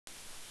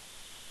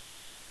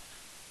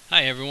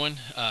Hi everyone.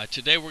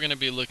 Today we're going to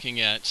be looking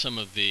at some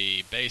of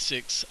the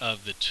basics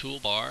of the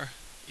toolbar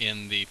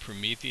in the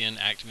Promethean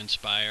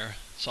ActivInspire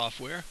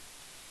software.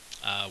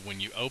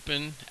 When you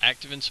open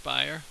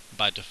ActivInspire,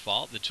 by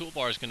default the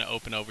toolbar is going to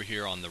open over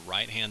here on the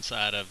right hand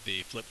side of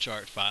the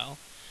flipchart file.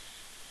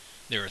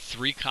 There are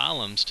three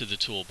columns to the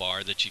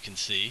toolbar that you can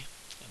see.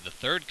 The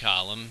third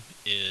column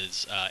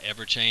is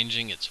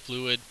ever-changing, it's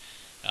fluid.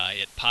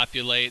 It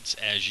populates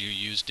as you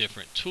use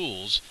different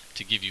tools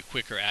to give you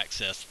quicker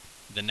access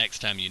the next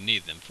time you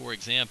need them. For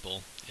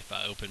example, if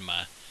I open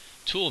my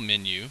tool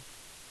menu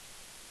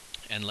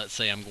and let's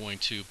say I'm going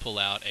to pull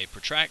out a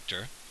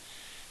protractor,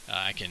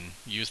 I can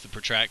use the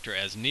protractor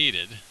as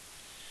needed,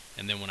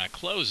 and then when I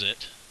close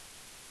it,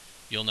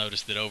 you'll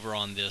notice that over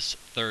on this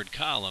third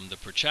column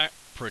the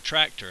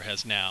protractor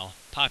has now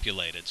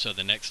populated, so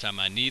the next time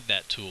I need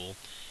that tool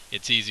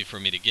it's easy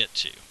for me to get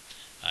to.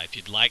 If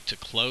you'd like to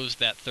close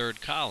that third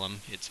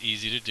column, it's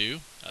easy to do.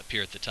 Up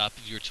here at the top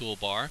of your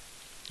toolbar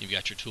you've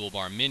got your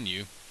toolbar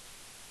menu,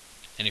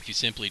 and if you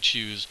simply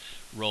choose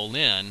roll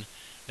in,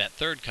 that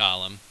third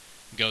column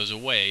goes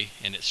away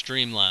and it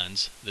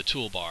streamlines the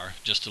toolbar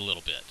just a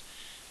little bit.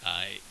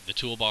 The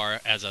toolbar,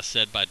 as I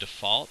said, by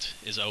default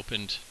is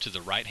opened to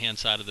the right hand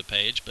side of the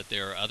page, but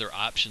there are other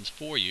options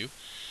for you.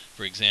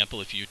 For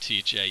example, if you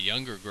teach a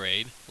younger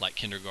grade like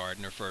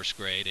kindergarten or first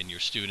grade and your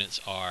students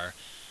are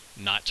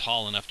not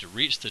tall enough to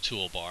reach the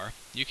toolbar,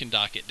 you can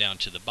dock it down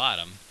to the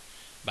bottom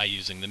by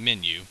using the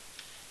menu.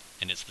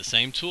 And it's the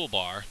same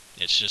toolbar,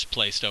 it's just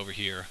placed over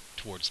here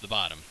towards the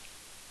bottom.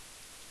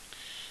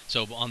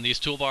 So on these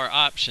toolbar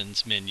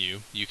options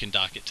menu, you can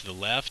dock it to the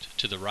left,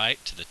 to the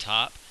right, to the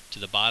top, to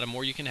the bottom,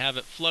 or you can have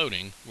it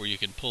floating where you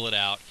can pull it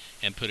out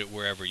and put it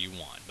wherever you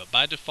want. But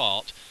by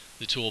default,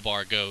 the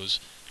toolbar goes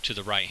to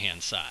the right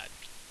hand side.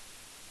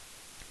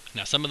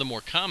 Now some of the more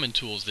common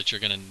tools that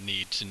you're going to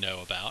need to know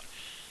about,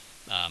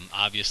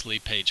 obviously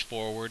page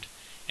forward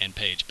and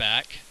page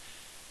back.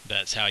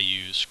 That's how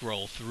you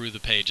scroll through the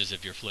pages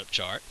of your flip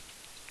chart.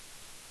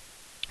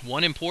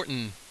 One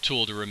important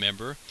tool to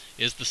remember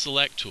is the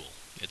select tool.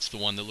 It's the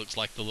one that looks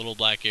like the little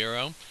black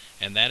arrow,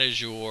 and that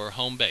is your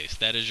home base.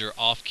 That is your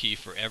off key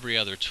for every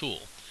other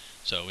tool.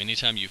 So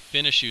anytime you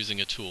finish using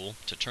a tool,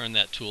 to turn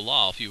that tool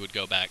off, you would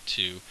go back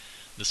to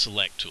the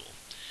select tool.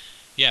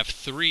 You have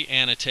three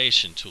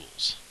annotation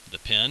tools: the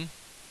pen,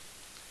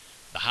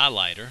 the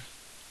highlighter,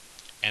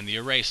 and the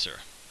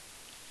eraser.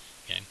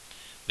 Okay.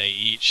 They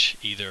each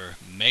either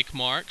make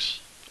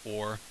marks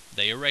or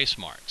they erase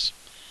marks.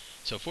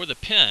 So for the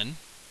pen,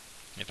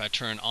 if I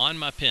turn on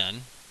my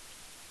pen,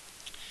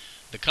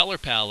 the color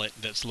palette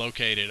that's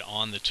located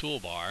on the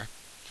toolbar,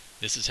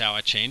 this is how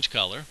I change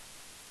color.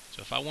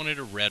 So if I wanted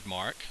a red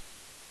mark,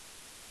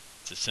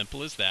 it's as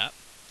simple as that.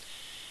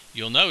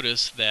 You'll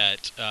notice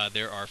that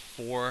there are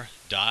four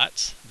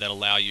dots that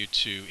allow you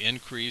to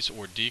increase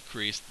or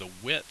decrease the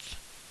width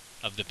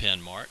of the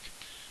pen mark.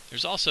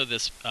 There's also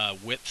this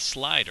width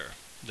slider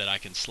that I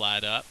can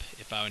slide up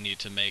if I need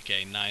to make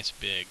a nice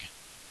big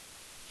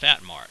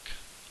fat mark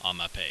on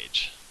my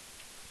page.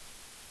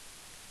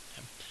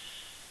 Okay.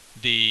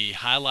 The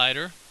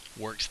highlighter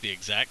works the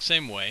exact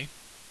same way.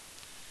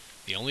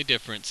 The only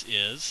difference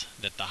is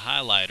that the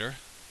highlighter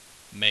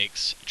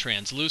makes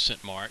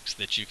translucent marks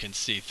that you can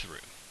see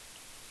through.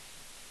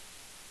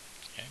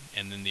 Okay.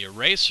 And then the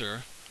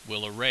eraser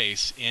will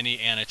erase any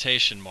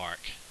annotation mark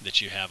that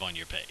you have on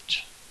your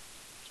page.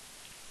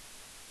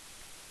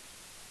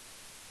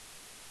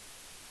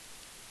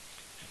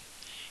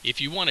 If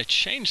you want to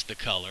change the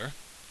color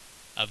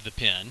of the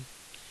pen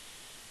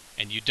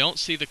and you don't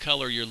see the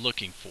color you're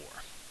looking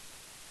for,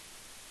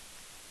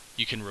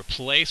 you can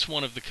replace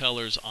one of the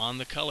colors on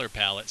the color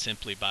palette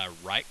simply by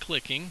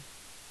right-clicking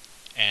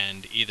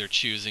and either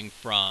choosing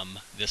from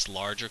this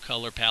larger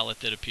color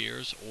palette that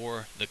appears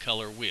or the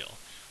color wheel.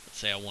 Let's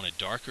say I want a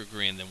darker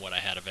green than what I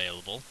had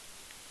available.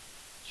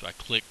 So I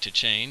click to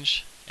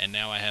change, and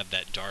now I have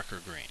that darker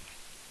green.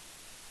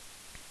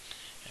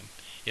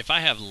 If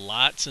I have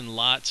lots and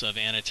lots of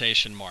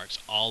annotation marks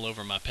all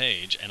over my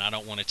page and I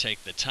don't want to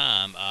take the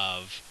time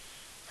of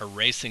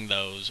erasing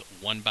those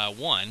one by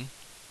one,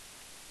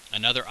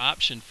 another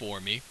option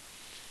for me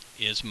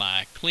is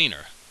my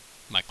cleaner,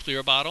 my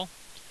clear bottle,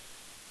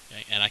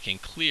 okay, and I can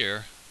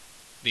clear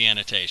the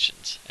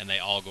annotations and they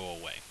all go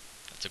away.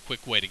 That's a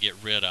quick way to get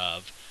rid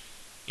of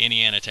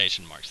any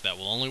annotation marks. That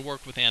will only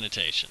work with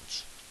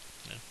annotations.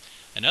 Okay.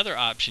 Another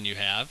option you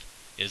have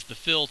is the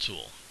fill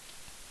tool.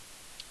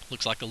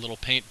 Looks like a little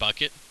paint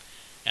bucket,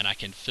 and I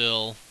can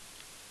fill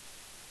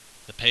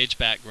the page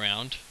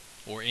background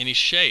or any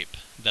shape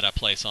that I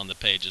place on the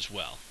page as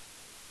well.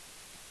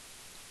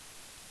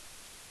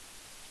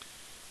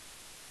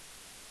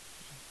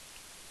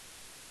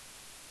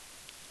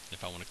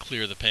 If I want to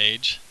clear the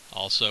page,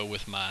 also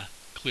with my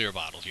clear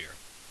bottle here.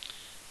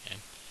 Okay.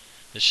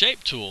 The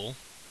shape tool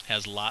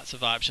has lots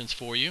of options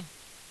for you.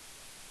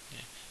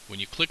 Okay.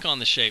 When you click on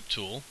the shape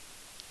tool,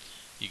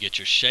 you get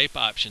your shape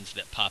options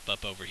that pop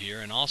up over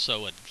here, and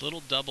also a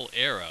little double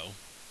arrow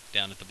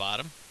down at the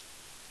bottom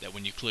that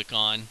when you click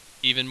on,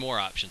 even more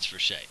options for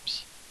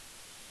shapes.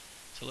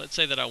 So let's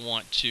say that I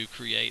want to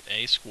create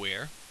a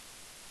square.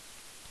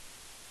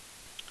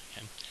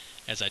 Okay.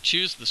 As I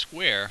choose the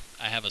square,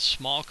 I have a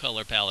small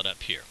color palette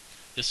up here.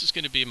 This is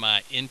going to be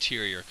my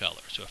interior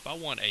color. So if I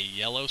want a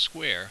yellow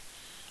square,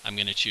 I'm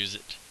going to choose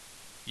it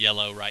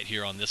yellow right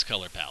here on this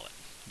color palette,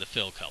 the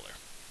fill color.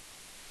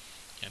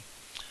 Okay.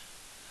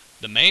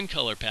 The main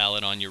color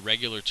palette on your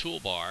regular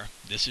toolbar,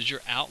 this is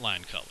your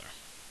outline color.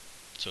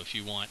 So if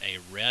you want a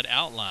red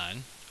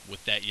outline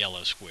with that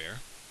yellow square,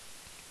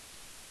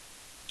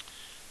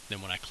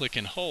 then when I click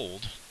and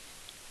hold,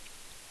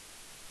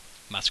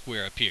 my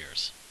square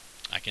appears.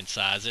 I can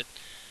size it,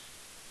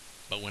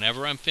 but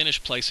whenever I'm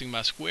finished placing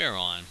my square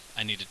on,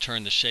 I need to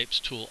turn the Shapes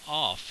tool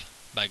off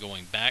by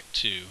going back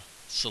to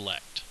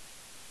Select.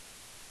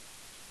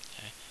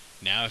 Okay.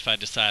 Now if I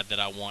decide that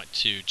I want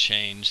to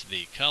change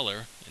the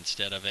color,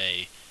 instead of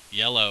a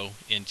yellow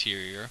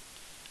interior,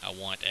 I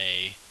want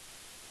a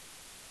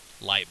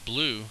light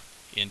blue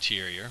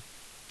interior,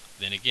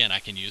 then again I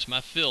can use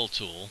my Fill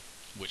tool,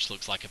 which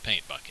looks like a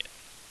paint bucket.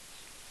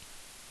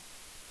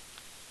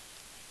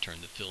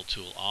 Turn the Fill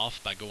tool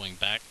off by going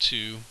back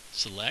to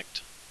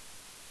Select.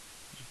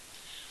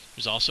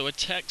 There's also a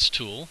Text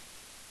tool.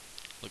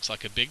 Looks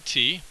like a big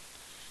T.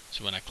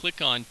 So when I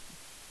click on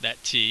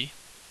that T,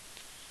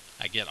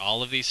 I get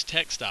all of these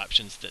text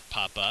options that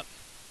pop up.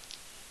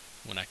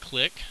 When I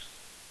click,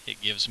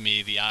 it gives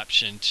me the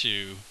option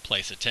to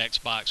place a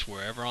text box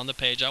wherever on the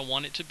page I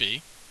want it to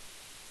be.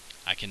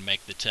 I can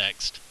make the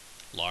text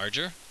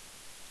larger.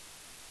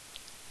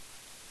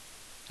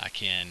 I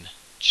can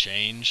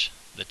change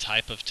the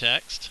type of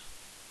text,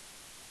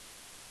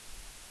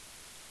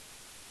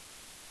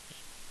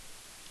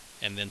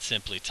 and then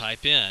simply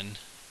type in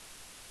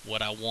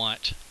what I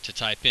want to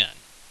type in.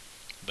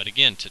 But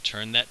again, to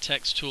turn that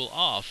text tool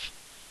off,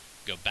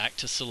 go back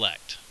to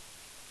Select.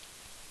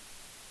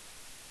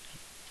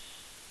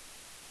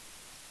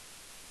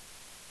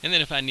 And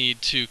then if I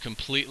need to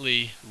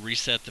completely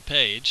reset the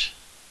page,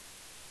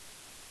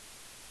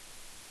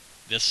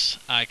 this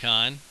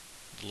icon,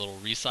 the little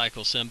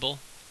recycle symbol,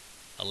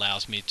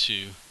 allows me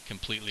to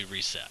completely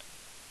reset.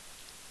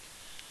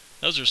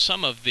 Those are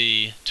some of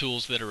the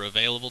tools that are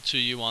available to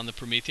you on the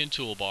Promethean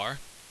toolbar,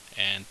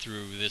 and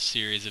through this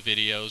series of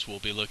videos we'll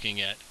be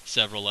looking at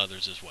several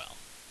others as well.